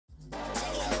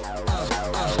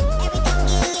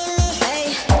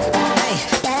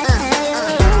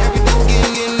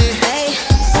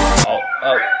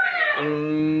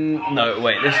No,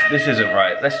 wait, this isn't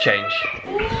right. Let's change.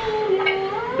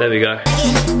 There we go.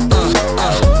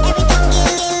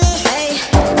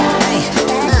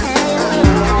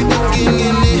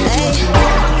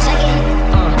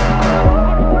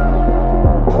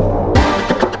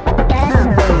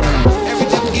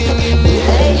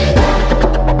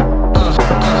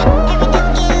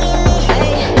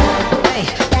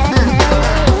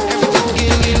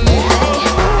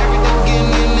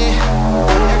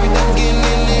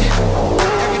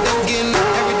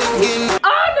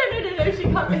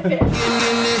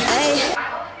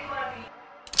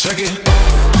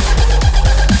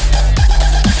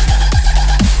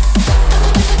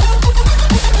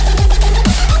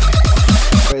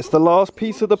 It's the last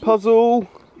piece of the puzzle.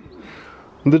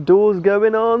 The door's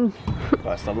going on.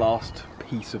 That's the last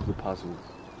piece of the puzzle.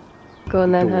 Go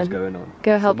on then, door's going on.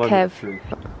 Go help Kev.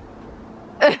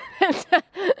 It's the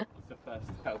first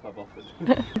help I've offered.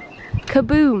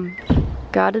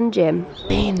 Kaboom! Garden gym.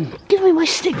 Man, give me my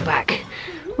stick back.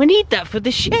 We need that for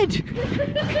the shed.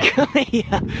 Come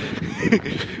here.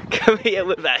 Come here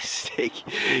with that stick.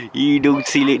 You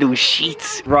naughty little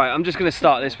shit. Right, I'm just going to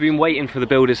start this. We've been waiting for the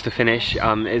builders to finish.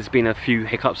 There's been a few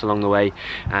hiccups along the way,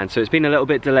 and so it's been a little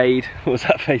bit delayed. What was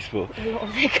that face for? A lot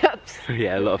of hiccups.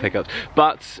 Yeah, a lot of hiccups.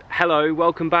 But hello,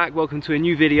 welcome back. Welcome to a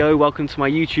new video. Welcome to my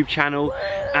YouTube channel.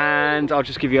 And I'll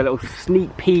just give you a little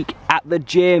sneak peek at the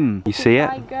gym. You see it?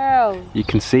 Hi, girl. You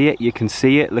can see it. You can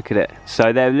see it. Look at it.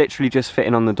 So they're literally just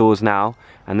fitting on the doors now,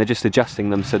 and they're just adjusting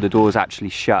them so the doors actually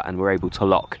shut and we're able to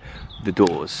lock the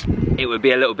doors. It would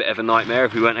be a little bit of a nightmare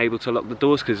if we weren't able to lock the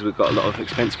doors, because we've got a lot of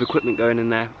expensive equipment going in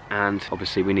there, and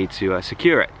obviously we need to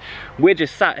secure it. We're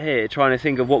just sat here trying to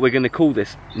think of what we're going to call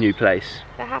this new place.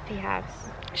 The happy house.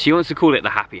 She wants to call it the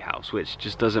happy house, which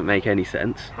just doesn't make any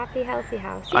sense. Happy, healthy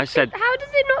house. I said... How does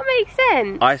it not make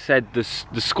sense? I said the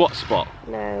squat spot.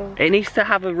 No. It needs to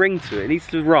have a ring to it. It needs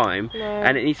to rhyme. No.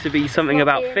 And it needs to be something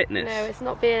about fitness. No, it's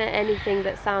not being anything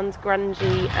that sounds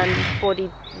grungy and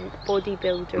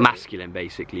bodybuilder. Masculine,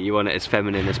 basically. You want it as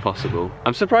feminine as possible.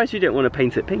 I'm surprised you didn't want to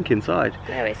paint it pink inside.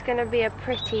 No, it's going to be a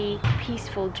pretty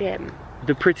peaceful gym.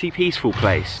 The pretty peaceful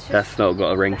place. That's not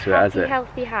got a ring to it, has it?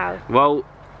 Healthy house. Well,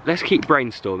 let's keep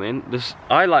brainstorming.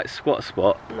 I like squat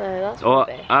spot. No, that's Or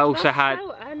rubbish. I also That's had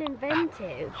so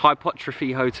uninventive.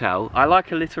 Hypotrophy Hotel. I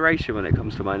like alliteration when it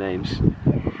comes to my names.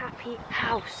 Happy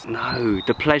house. No,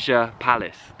 the Pleasure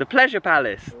Palace. The Pleasure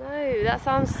Palace. No, that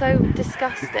sounds so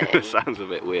disgusting. That sounds a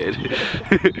bit weird.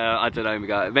 I don't know,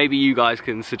 guys. Maybe you guys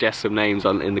can suggest some names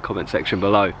in the comment section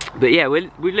below. But yeah,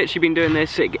 we've literally been doing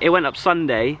this. It went up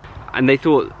Sunday, and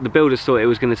the builders thought it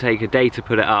was going to take a day to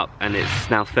put it up, and it's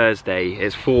now Thursday.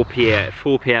 It's 4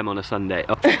 p.m. on a Sunday.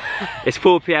 Oh, it's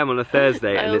 4 p.m. on a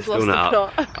Thursday, and it's still not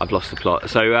up. I've lost the plot.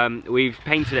 So we've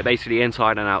painted it basically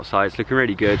inside and outside. It's looking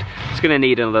really good. It's going to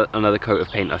need another coat of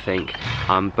paint, I think.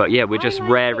 But yeah, we're just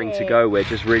raring to go. We're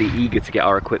just really eager to get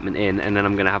our equipment in, and then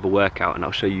I'm going to have a workout, and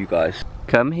I'll show you guys.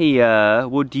 Come here.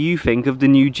 What do you think of the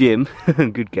new gym?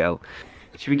 Good girl.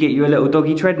 Should we get you a little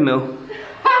doggy treadmill?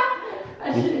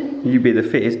 You'd be the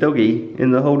fittest doggy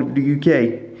in the whole of the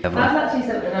UK. That's actually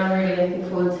something I'm really looking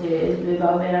forward to, is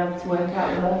Bluebell being able to work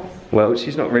out with us. Well,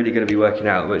 she's not really going to be working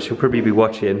out, but she'll probably be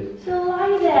watching. She'll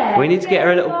lie there. We need to get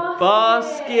her a little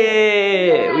basket.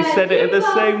 Yeah, we said it at the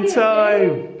same basket,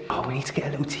 time. Oh, we need to get a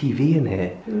little TV in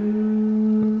here.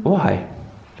 Why?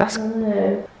 That's...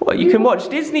 What, you can watch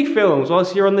Disney films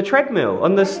whilst you're on the treadmill,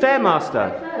 on the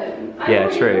Stairmaster. Yeah,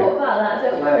 true. Thought about that,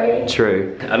 don't worry.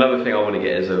 True. Another thing I want to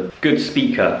get is a good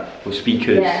speaker, or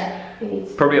speakers. Yeah.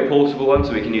 Probably a portable one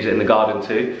so we can use it in the garden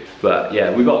too. But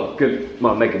yeah, we've got good,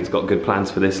 well, Megan's got good plans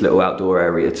for this little outdoor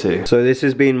area too. So this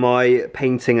has been my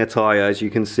painting attire. As you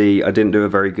can see, I didn't do a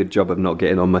very good job of not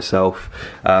getting on myself.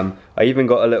 I even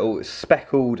got a little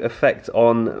speckled effect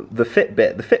on the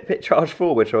Fitbit Charge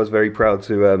 4, which I was very proud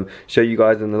to show you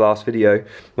guys in the last video.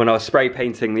 When I was spray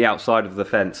painting the outside of the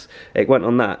fence, it went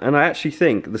on that. And I actually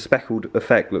think the speckled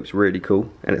effect looks really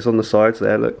cool. And it's on the sides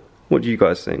there, look. What do you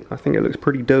guys think? I think it looks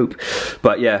pretty dope.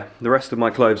 But yeah, the rest of my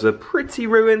clothes are pretty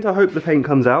ruined. I hope the paint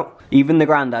comes out. Even the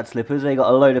granddad slippers, they got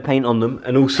a load of paint on them.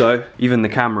 And also, even the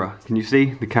camera. Can you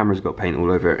see? The camera's got paint all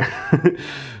over it.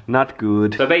 Not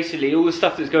good. So basically, all the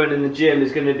stuff that's going in the gym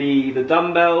is going to be the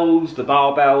dumbbells, the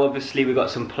barbell. Obviously, we've got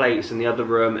some plates in the other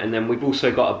room. And then we've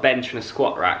also got a bench and a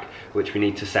squat rack, which we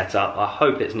need to set up. I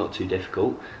hope it's not too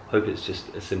difficult. I hope it's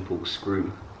just a simple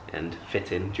screw and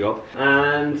fit-in job,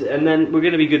 and then we're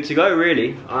going to be good to go.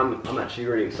 Really, I'm actually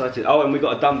really excited. Oh, and we've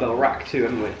got a dumbbell rack too,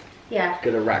 haven't we? Yeah.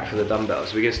 Got a rack for the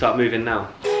dumbbells. We're going to start moving now.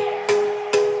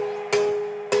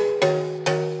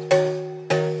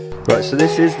 Right, so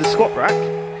this is the squat rack.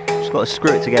 Just just got to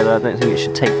screw it together. I don't think it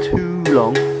should take too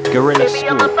long. Gorilla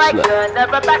Sports, look.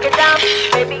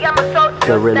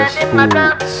 Gorilla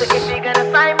Sports.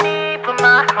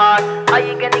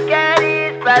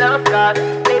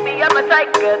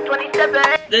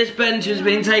 This bench has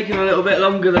been taking a little bit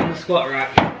longer than the squat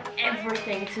rack.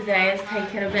 Everything today has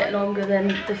taken a bit longer than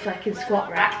the fucking squat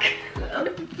rack.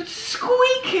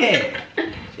 Squeak it!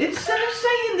 Instead of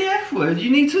saying the F word,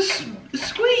 you need to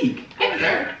squeak.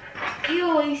 You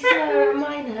always say a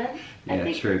reminder.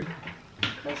 Yeah, true.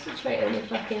 Concentrate on the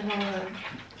fucking hole.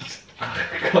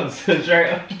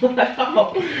 Concentrate on my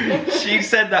hole. She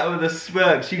said that with a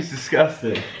smirk. She's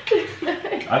disgusting.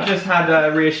 I've just had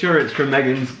a reassurance from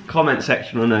Megan's comment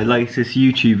section on her latest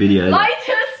YouTube video. On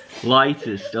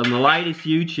the latest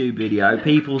YouTube video,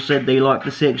 people said they like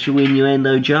the sexual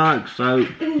innuendo jokes, so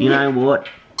you know what?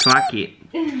 Fuck it.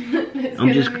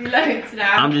 I'm just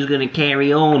gonna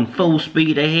carry on, full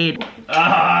speed ahead.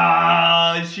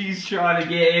 Ah, she's trying to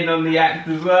get in on the act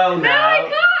as well now. No, I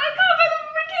can't find the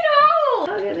freaking hole.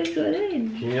 I'll get this one in.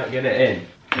 Can you not get it in?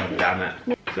 God damn it.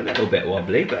 It's a little bit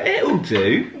wobbly, but it'll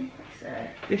do.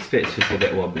 This bit's just a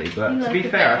bit wobbly, but to be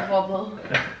fair. Wobble.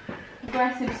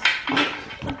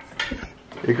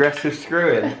 Aggressive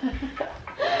screwing.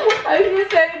 I was going to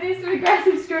say we do some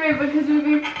aggressive screwing because we've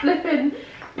been flipping,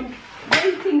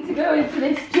 waiting to go into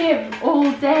this gym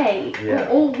all day, or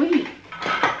all week.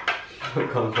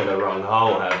 You've gone for the wrong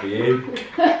hole, have you?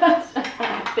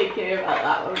 Thinking about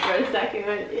that one for a second,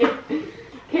 weren't you?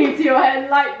 Came to your head,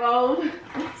 light bulb.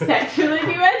 Sexual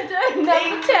innuendo,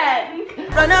 number 10.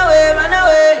 Run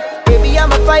away, baby,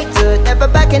 I'm a fighter, never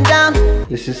backing down.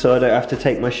 This is so I don't have to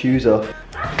take my shoes off.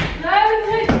 No,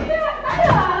 don't do that,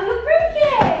 Niall, you'll break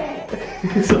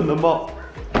it. It's on the mop.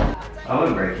 I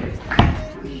won't break it.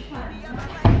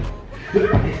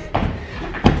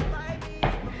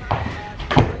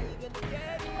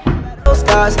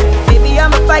 Scars. Baby,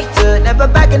 I'm a fighter, never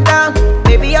backing down.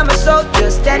 Baby, I'm a soldier,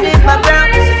 standing my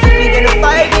ground. So if you're gonna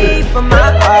fight me for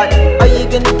my heart, all you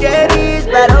gonna get is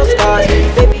battle scars.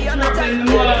 Baby, I'm a tiger,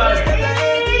 baby,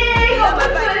 I'm a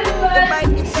fighter, the fight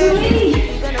is dead. If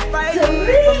you're gonna fight me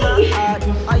for my heart,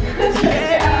 all you gonna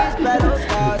get is battle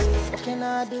scars. What can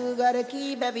I do? Gotta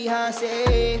keep every heart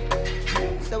safe,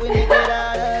 so we make it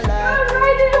out alive.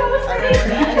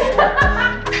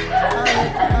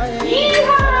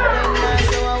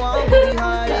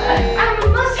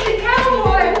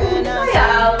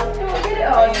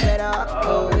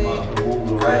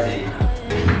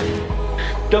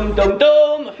 Dum dum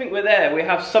dum! I think we're there. We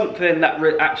have something that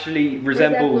actually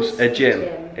resembles a gym.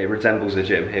 It resembles a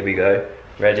gym. Here we go.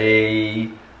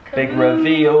 Ready? Big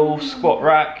reveal, squat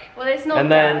rack. Well, it's not.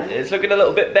 And then it's looking a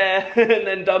little bit bare. And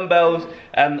then dumbbells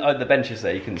and the benches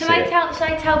there. You can see it. Should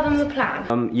I tell them the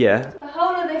plan? Yeah. The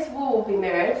whole of this wall will be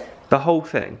mirrored. The whole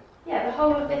thing. Yeah, the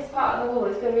whole of this part of the wall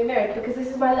is going to be mirrored because this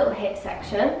is my little hip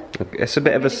section. It's a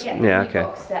bit of a yeah. Okay.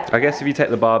 I guess if you take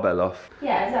the barbell off.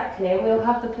 Yeah, exactly, and we'll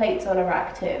have the plates on a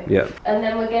rack too. Yeah. And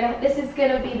then this is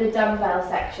going to be the dumbbell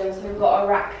section. So we've got a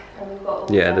rack and we've got. All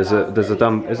there's a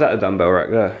is that a dumbbell rack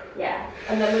there? Yeah,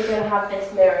 and then we're going to have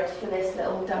this mirrored for this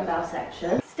little dumbbell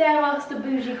section. Stairmaster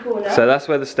bougie corner. So that's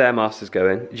where the Stairmaster's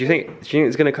going. Do you think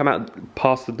it's going to come out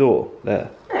past the door there?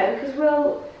 No, because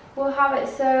we'll have it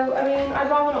so, I mean, I'd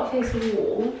rather not face the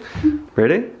wall.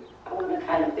 Really? I want to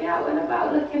kind of be out and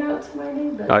about looking out to my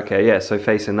neighbours. Okay, yeah, so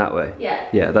facing that way. Yeah.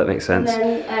 Yeah, that makes sense.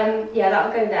 And then, yeah,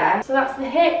 that'll go there. So that's the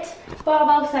HIIT,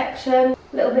 barbell section, a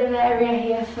little bit of area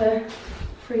here for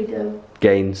freedom.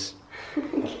 Gains.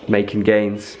 Making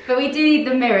gains. But we do need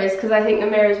the mirrors because I think the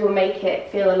mirrors will make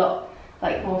it feel a lot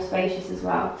more spacious as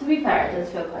well. To be fair, it does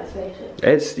feel quite spacious.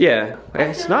 It's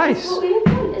nice. That's what we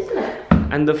intend, isn't it?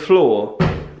 And the floor.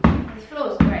 This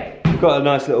floor's great. We've got a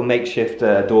nice little makeshift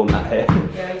doormat here.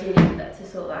 Yeah, we do need that to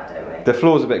sort that, don't we? The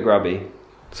floor's a bit grubby.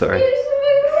 Sorry.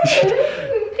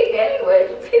 Pick any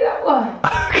word, pick that one.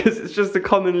 Because it's just a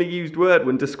commonly used word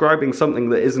when describing something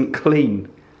that isn't clean.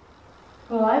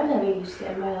 Well, I've never used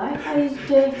it in my life. I use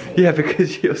dirty. Yeah,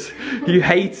 because you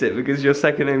hate it because your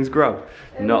second name's Grub.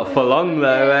 Not for long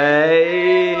though,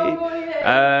 eh?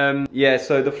 Yeah,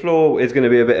 so the floor is going to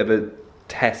be a bit of a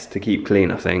test to keep clean,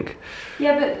 I think.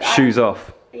 Yeah, but shoes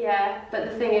off. Yeah,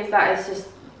 but the thing is that is just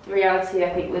reality, I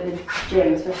think, with the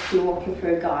gym, especially walking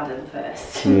through a garden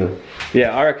first.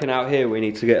 Yeah, I reckon out here we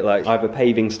need to get like either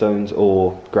paving stones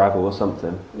or gravel or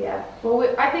something. Yeah, well,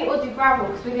 I think we'll do gravel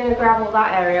because we're going to gravel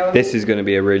that area. This is going to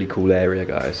be a really cool area,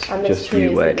 guys. And this tree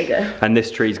is going to go. And this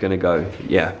tree's going to go,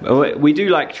 yeah. We do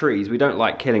like trees, we don't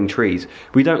like killing trees.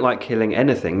 We don't like killing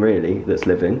anything really that's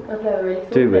living. I've never really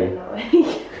thought do of we? it that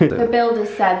way. The builder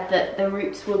said that the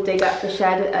roots will dig up the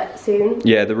shed soon.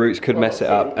 Yeah, the roots could mess it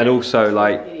up, and also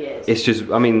like it's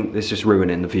just, I mean, it's just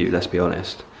ruining the view. Let's be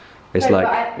honest. It's No, like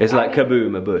I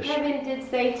kaboom, a bush. Kevin did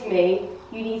say to me,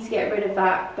 you need to get rid of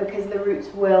that because the roots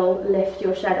will lift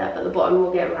your shed up at the bottom.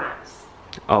 We'll get rats.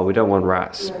 Oh, we don't want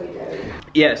rats. No, we don't.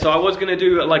 Yeah, so I was gonna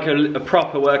do like a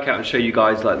proper workout and show you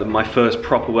guys like my first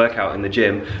proper workout in the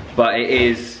gym, but it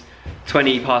is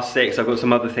 20 past 6. I've got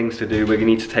some other things to do. We're gonna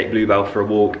need to take Bluebell for a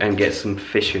walk and get some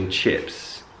fish and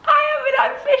chips. I haven't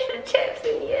had fish and chips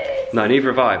in years. No, neither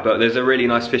have I, but there's a really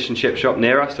nice fish and chip shop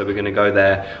near us, so we're gonna go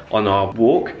there on our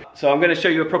walk. So I'm gonna show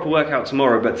you a proper workout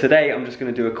tomorrow, but today I'm just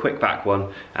gonna do a quick back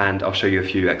one, and I'll show you a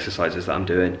few exercises that I'm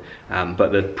doing.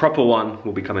 But the proper one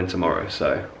will be coming tomorrow,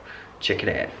 so check it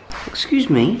out. Excuse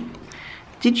me,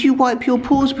 did you wipe your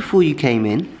paws before you came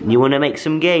in? You want to make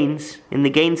some gains in the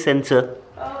gain centre?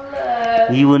 Oh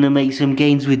look. You want to make some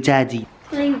gains with Daddy?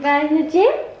 Playing back in the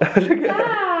gym?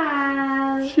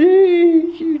 Wow.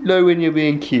 You know when you're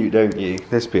being cute, don't you?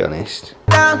 Let's be honest.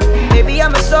 Baby,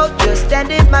 I'm a soldier,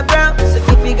 standing my ground. So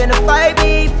if you're gonna fight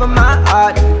me for my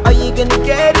heart, all you gonna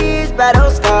get is battle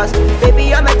scars.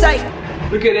 Baby, I'm a type.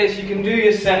 Look at this, you can do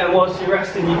your set, and whilst you're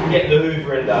resting you can get the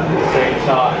hoovering done at the same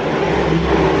time.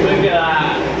 Look at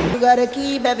that. You gotta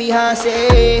keep every heart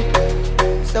safe,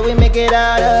 so we make it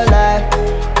out alive.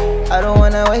 I don't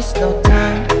wanna waste no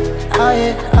time. Oh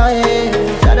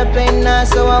yeah. Try to play nice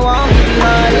so I won't give you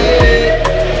heartache.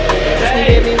 Just me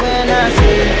baby when I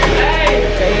say,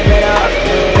 say you better off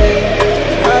the way.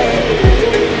 Oh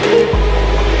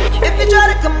yeah. If you try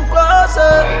to come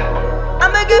closer,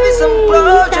 I'ma give you some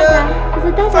closure.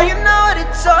 For you know that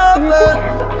it's over.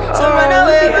 So run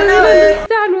away, run away.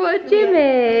 Understand what a gym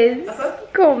is?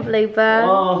 Come on, Bluebell.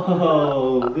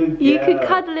 Oh, good You could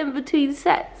cuddle in between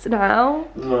sets now.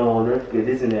 Oh, that's good,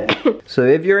 isn't it? So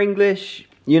if you're English,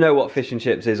 you know what fish and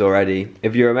chips is already.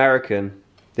 If you're American,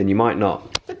 then you might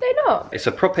not. But they're not. It's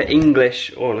a proper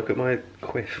English, oh look at my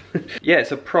quiff. Yeah,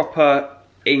 it's a proper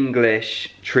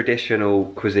English traditional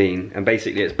cuisine, and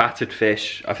basically it's battered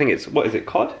fish. I think it's, what is it,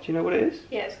 cod? Do you know what it is?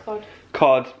 Yeah, it's cod.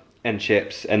 Cod and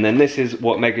chips, and then this is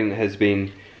what Megan has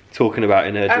been talking about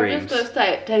in her dreams. I'm just gonna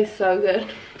say it tastes so good.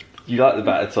 You like the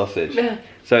battered sausage? Yeah.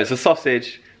 So it's a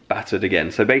sausage battered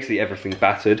again. So basically everything's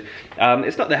battered.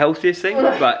 It's not the healthiest thing,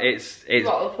 but it's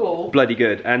Not at all. bloody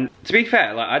good. And to be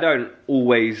fair, like I don't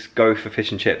always go for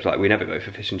fish and chips. Like we never go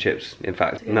for fish and chips. In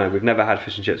fact, no, we've never had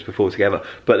fish and chips before together.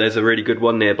 But there's a really good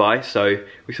one nearby, so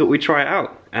we thought we'd try it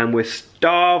out. And we're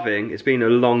starving. It's been a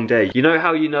long day. You know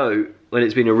how you know when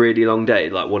it's been a really long day,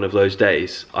 like one of those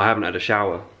days? I haven't had a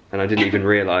shower, and I didn't even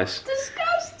realise.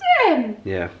 Disgusting.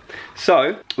 Yeah.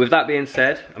 So, with that being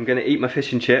said, I'm gonna eat my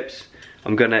fish and chips,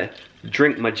 I'm gonna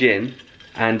drink my gin,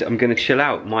 and I'm gonna chill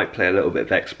out. Might play a little bit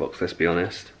of Xbox, let's be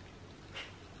honest.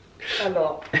 A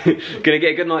lot. Gonna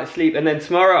get a good night's sleep, and then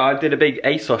tomorrow I did a big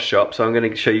ASOS shop, so I'm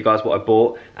gonna show you guys what I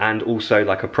bought, and also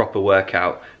like a proper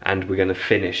workout, and we're gonna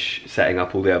finish setting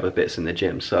up all the other bits in the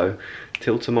gym. So,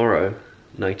 till tomorrow,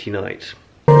 nighty night.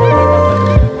 Good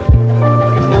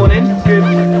morning, good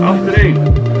afternoon.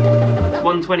 It's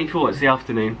 1:24, it's the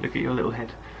afternoon. Look at your little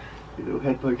head. Your little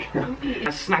head poke out.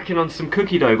 Snacking on some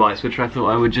cookie dough bites, which I thought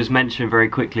I would just mention very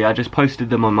quickly. I just posted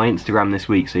them on my Instagram this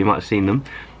week, so you might have seen them.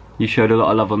 You showed a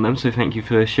lot of love on them, so thank you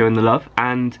for showing the love.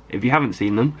 And if you haven't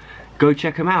seen them, go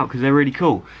check them out, because they're really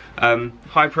cool.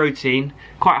 High protein,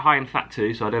 quite high in fat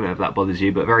too, so I don't know if that bothers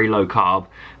you, but very low carb.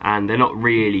 And they're not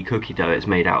really cookie dough, it's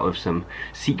made out of some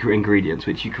secret ingredients,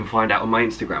 which you can find out on my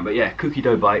Instagram. But yeah, cookie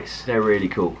dough bites, they're really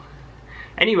cool.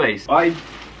 Anyways, I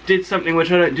did something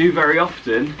which I don't do very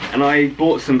often, and I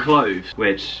bought some clothes,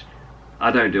 which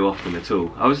I don't do often at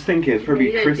all. I was thinking it's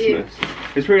probably Christmas.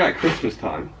 It's probably like Christmas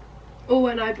time. Or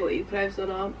when I bought you clothes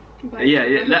on our...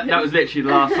 Yeah, that was literally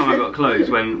the last time I got clothes,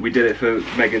 when we did it for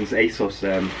Megan's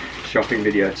ASOS shopping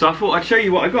video. So I thought I'd show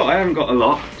you what I got. I haven't got a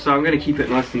lot, so I'm going to keep it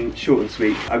nice and short and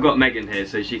sweet. I've got Megan here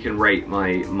so she can rate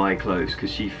my clothes,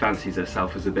 because she fancies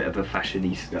herself as a bit of a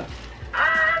fashionista.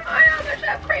 I am a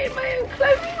creating my own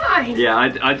clothing line. Yeah,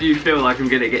 I do feel like I'm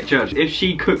going to get judged. If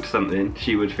she cooked something,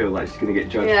 she would feel like she's going to get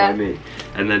judged by me.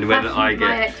 And then when I get...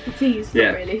 my expertise,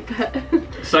 yeah. not really,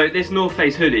 but... So this North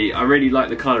Face hoodie, I really like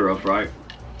the colour of, right?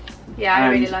 Yeah, I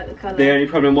really like the colour. The only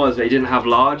problem was they didn't have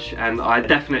large, and I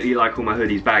definitely like all my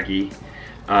hoodies baggy.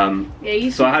 Yeah,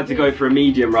 so I had to go for a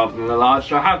medium rather than a large.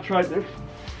 So I have tried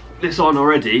this on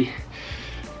already.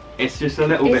 It's just a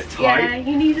little bit tight. Yeah,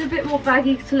 you need a bit more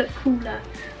baggy to look cooler.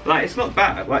 Like, it's not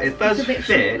bad. Like, it does it's a bit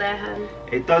fit. Short there, Han.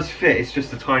 It does fit. It's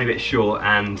just a tiny bit short,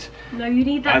 and no, you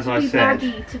need that as to I be said,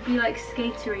 baggy to be like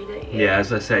skatery, don't you? Yeah,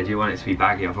 as I said, you want it to be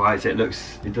baggy. Otherwise, it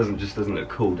just doesn't look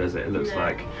cool, does it? It looks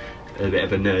like A bit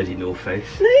of a nerdy North Face.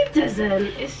 No, it doesn't.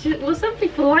 It's just, well, some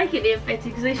people like it being fitted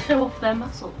because they show off their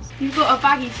muscles. You've got a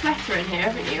baggy sweater in here,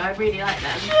 haven't you? I really like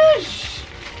them. Shush!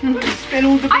 Spin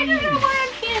all the beans. I don't know why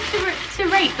I'm here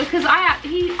to rate because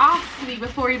he asks me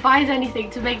before he buys anything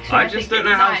to make sure I just don't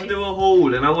know how to do a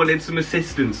haul and I wanted some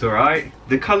assistance, alright?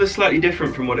 The colour's slightly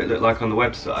different from what it looked like on the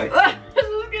website. I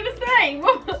was gonna say,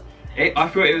 what? I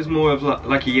thought it was more of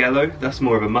like a yellow. That's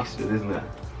more of a mustard, isn't it?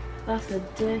 That's a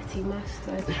dirty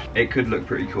mustard. It could look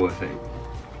pretty cool, I think.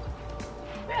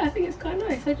 Yeah, I think it's quite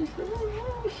nice. I just thought,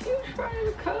 oh, huge fan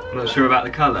of the colour. I'm not sure about the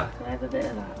colour. Can I have a bit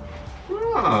of that?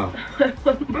 Ah, I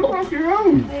want more. look your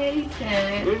own. I hate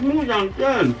it. There's more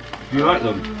downstairs. You like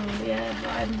them? Oh, yeah, but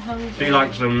I'm hungry. She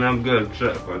likes them, I'm good.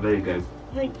 Certified, there you go.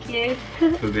 Thank you.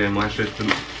 For being my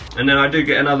assistant. And then I do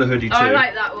get another hoodie too. Oh, I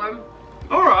like that one.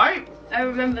 Alright. I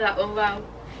remember that one well.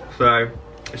 So,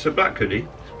 it's a black hoodie.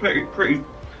 It's pretty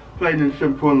plain and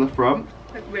simple on the front.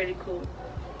 Like, really cool.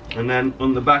 And then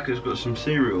on the back it's got some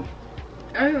cereal.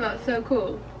 Oh, that's so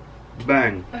cool.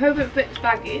 Bang. I hope it fits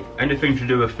baggy. Anything to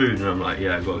do with food and I'm like,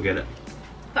 yeah, I gotta get it.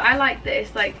 But I like that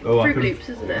it's like Oh, Fruit Loops,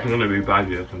 isn't It's it? gonna be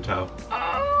baggy, I can tell.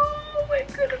 Oh, it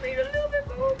could have been a little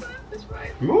bit more, but that's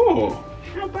right. More?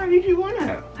 How baggy do you want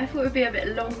it? I thought it would be a bit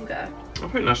longer. I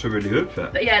think that's a really good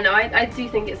fit. But yeah, no, I do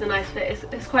think it's a nice fit.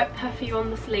 It's quite puffy on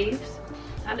the sleeves.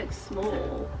 That looks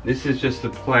small. This is just a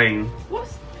plain.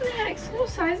 What's the next? What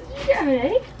size did you get,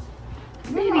 honey?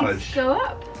 Maybe Large. go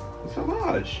up. It's a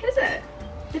large. Is it?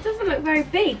 It doesn't look very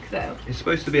big though. It's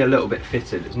supposed to be a little bit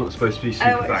fitted. It's not supposed to be super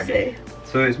I baggy. see.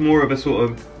 So it's more of a sort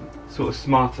of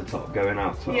smarter top going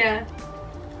out top. Yeah.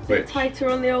 A bit Which, tighter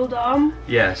on the old arm.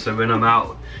 yeah, so when I'm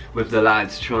out with the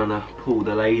lads trying to pull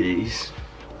the ladies,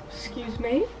 Excuse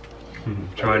me.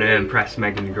 trying to impress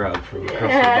Megan Grubb from across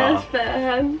Yeah, the that's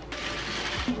better.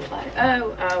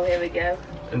 Oh, here we go.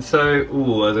 And so,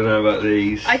 ooh, I don't know about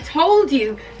these. I told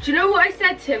you. Do you know what I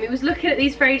said to him? He was looking at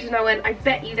these for ages and I went, I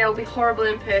bet you they'll be horrible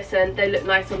in person. They look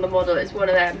nice on the model. It's one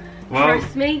of them. Well,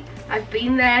 Trust me, I've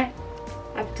been there.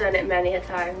 I've done it many a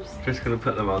times. just gonna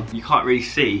put them on. You can't really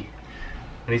see.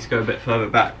 I need to go a bit further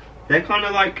back. They're kind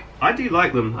of like, I do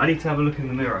like them. I need to have a look in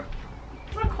the mirror.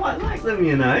 I quite like them,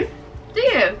 you know. Do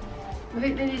you? I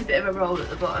think they need a bit of a roll at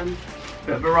the bottom.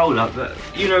 Bit of a roll up, but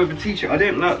you know, the t-shirt, I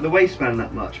don't like the waistband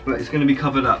that much, but it's going to be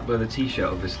covered up by the t-shirt,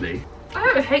 obviously. I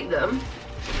don't hate them,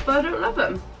 but I don't love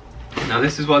them. Now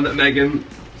this is one that Megan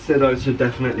said I should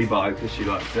definitely buy because she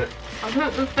likes it. I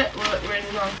think the fit will look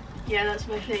really nice. Yeah, that's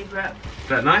my favourite. Is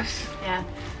that nice? Yeah.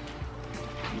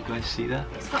 You guys see that?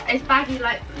 It's baggy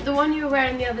like the one you were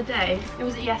wearing the other day. Or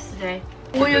was it yesterday?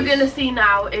 All you're gonna see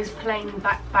now is plain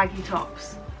baggy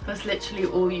tops. That's literally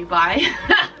all you buy.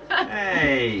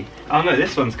 Hey! Oh no,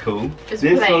 this one's cool. It's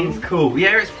this plain. one's cool.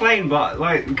 Yeah, it's plain, but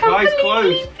like guys'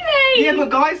 clothes. Completely plain. Yeah, but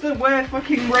guys don't wear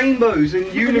fucking rainbows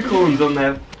and unicorns on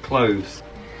their clothes.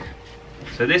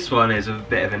 So this one is a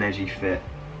bit of an edgy fit.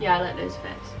 Yeah, I like those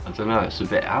fits. I don't know, it's a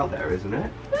bit out there, isn't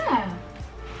it? Yeah.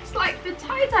 It's like the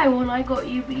tie-dye one I got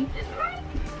you, but you didn't like.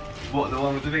 What, the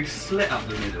one with the big slit up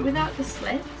the middle? Without the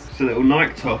slits. It's a little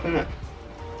Nike top, isn't it?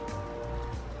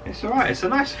 It's alright, it's a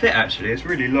nice fit actually, it's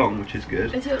really long, which is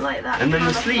good. I don't like that. And then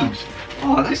the camouflage. sleeves.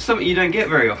 Oh, that's something you don't get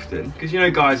very often. Because you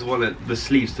know guys want the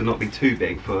sleeves to not be too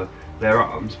big for their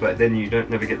arms, but then you don't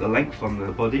never get the length on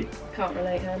the body. Can't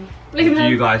relate, hun. What do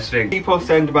you guys think? Keep off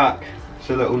end back. It's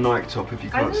a little Nike top if you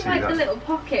I can't just see like that. the little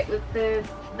pocket with the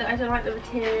I don't like the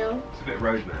material. It's a bit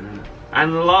roadman, isn't it?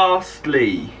 And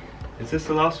lastly, is this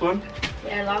the last one?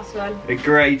 Yeah, last one. A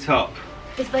grey top.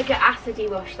 It's like an acidy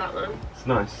wash, that one. It's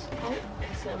nice. Oh,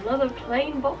 it's another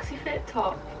plain boxy fit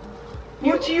top.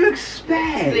 What do you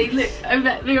expect? See, look, I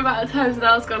bet the amount of times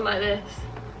Niall's gone like this.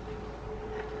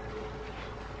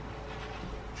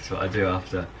 That's what I do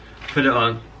after. Put it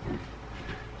on.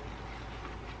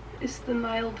 It's the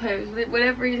Niall pose.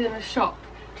 Whenever he's in a shop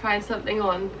trying something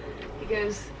on, he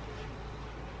goes,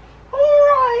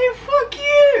 Alright, fuck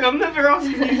you! I'm never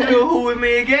asking you to do a haul with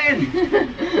me again!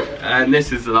 And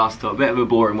this is the last top, bit of a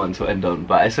boring one to end on,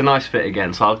 but it's a nice fit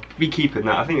again, so I'll be keeping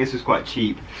that. I think this is quite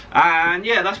cheap. And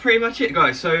yeah, that's pretty much it,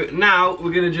 guys. So now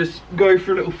we're gonna just go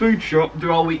for a little food shop,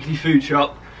 do our weekly food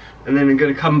shop, and then I'm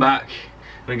gonna come back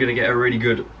and I'm gonna get a really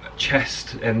good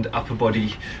chest and upper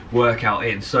body workout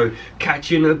in. So catch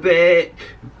you in a bit.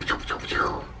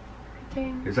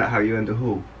 ding. Is that how you end a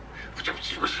haul?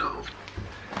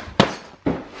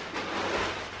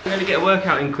 I'm going to get a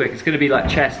workout in quick. It's going to be like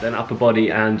chest and upper body,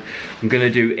 and I'm going to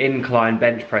do incline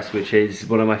bench press, which is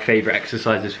one of my favourite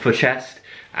exercises for chest.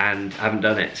 and I haven't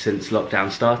done it since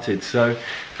lockdown started, so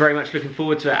very much looking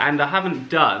forward to it. And I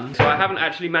haven't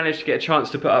actually managed to get a chance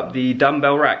to put up the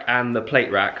dumbbell rack and the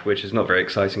plate rack, which is not very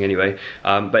exciting anyway,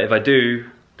 but if I do,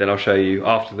 then I'll show you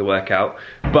after the workout.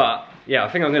 But yeah, I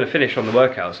think I'm going to finish on the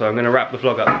workout, so I'm going to wrap the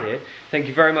vlog up here. Thank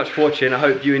you very much for watching. I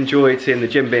hope you enjoyed seeing the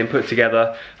gym being put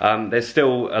together. There's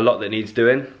still a lot that needs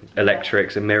doing,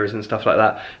 electrics and mirrors and stuff like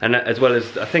that, and as well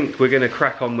as I think we're going to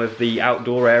crack on with the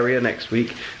outdoor area next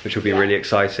week, which will be really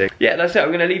exciting. Yeah, that's it. I'm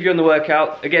going to leave you on the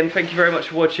workout. Again, thank you very much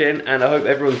for watching, and I hope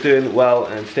everyone's doing well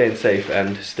and staying safe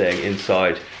and staying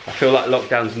inside. I feel like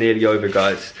lockdown's nearly over,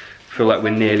 guys. I feel like we're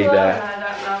nearly there.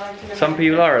 Some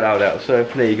people are allowed out, so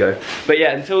there you go. But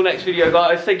yeah, until next video,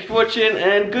 guys, thank you for watching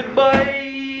and goodbye.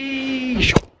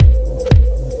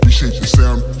 Appreciate your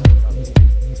sound.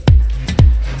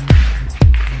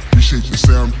 Appreciate your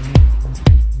sound.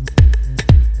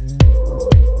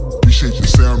 Appreciate your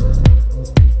sound.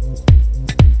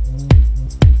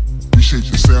 Appreciate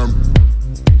your sound.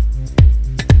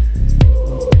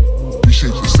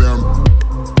 Appreciate your sound.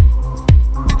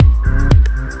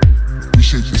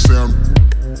 Appreciate your sound.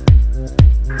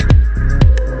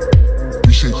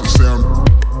 Appreciate your sound. Appreciate your sound.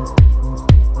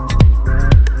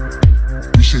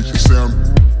 Appreciate your sound.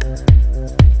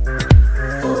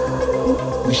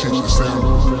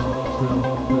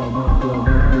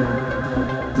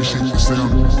 Appreciate your sound. Appreciate your sound. Appreciate your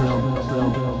sound.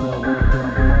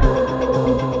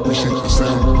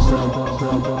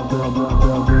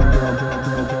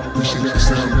 Appreciate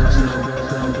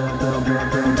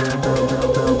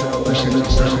your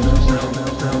sound.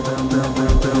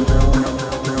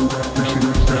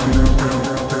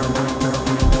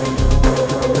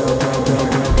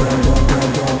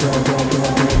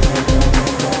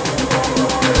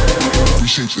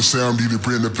 Appreciate your sound, needed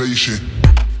renovation.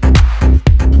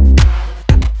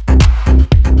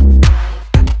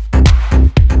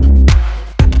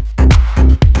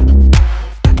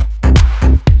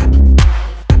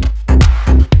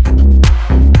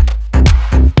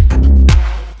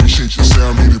 Appreciate your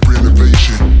sound, needed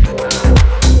renovation.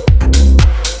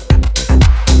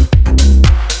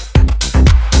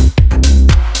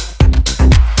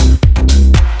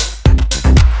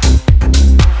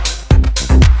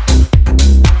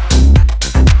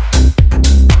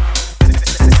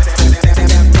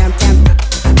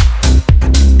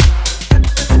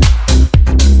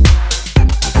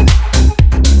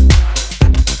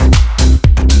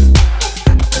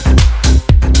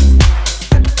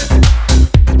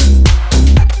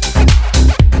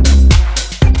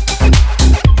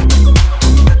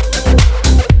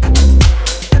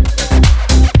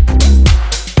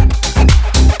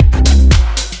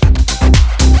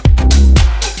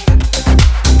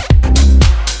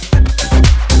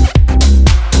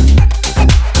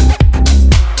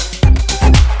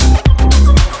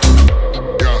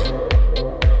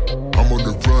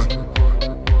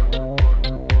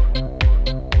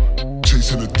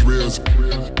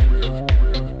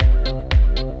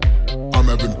 I'm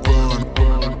having fun.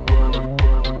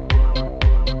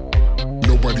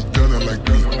 Nobody done it like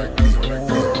me.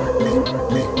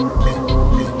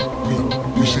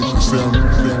 Appreciate your sound.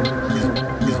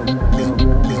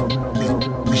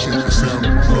 Appreciate your sound.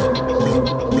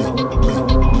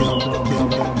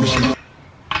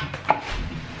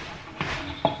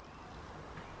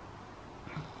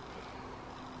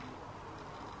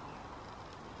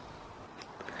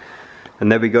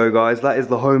 And there we go, guys, that is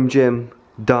the home gym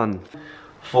done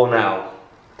for now.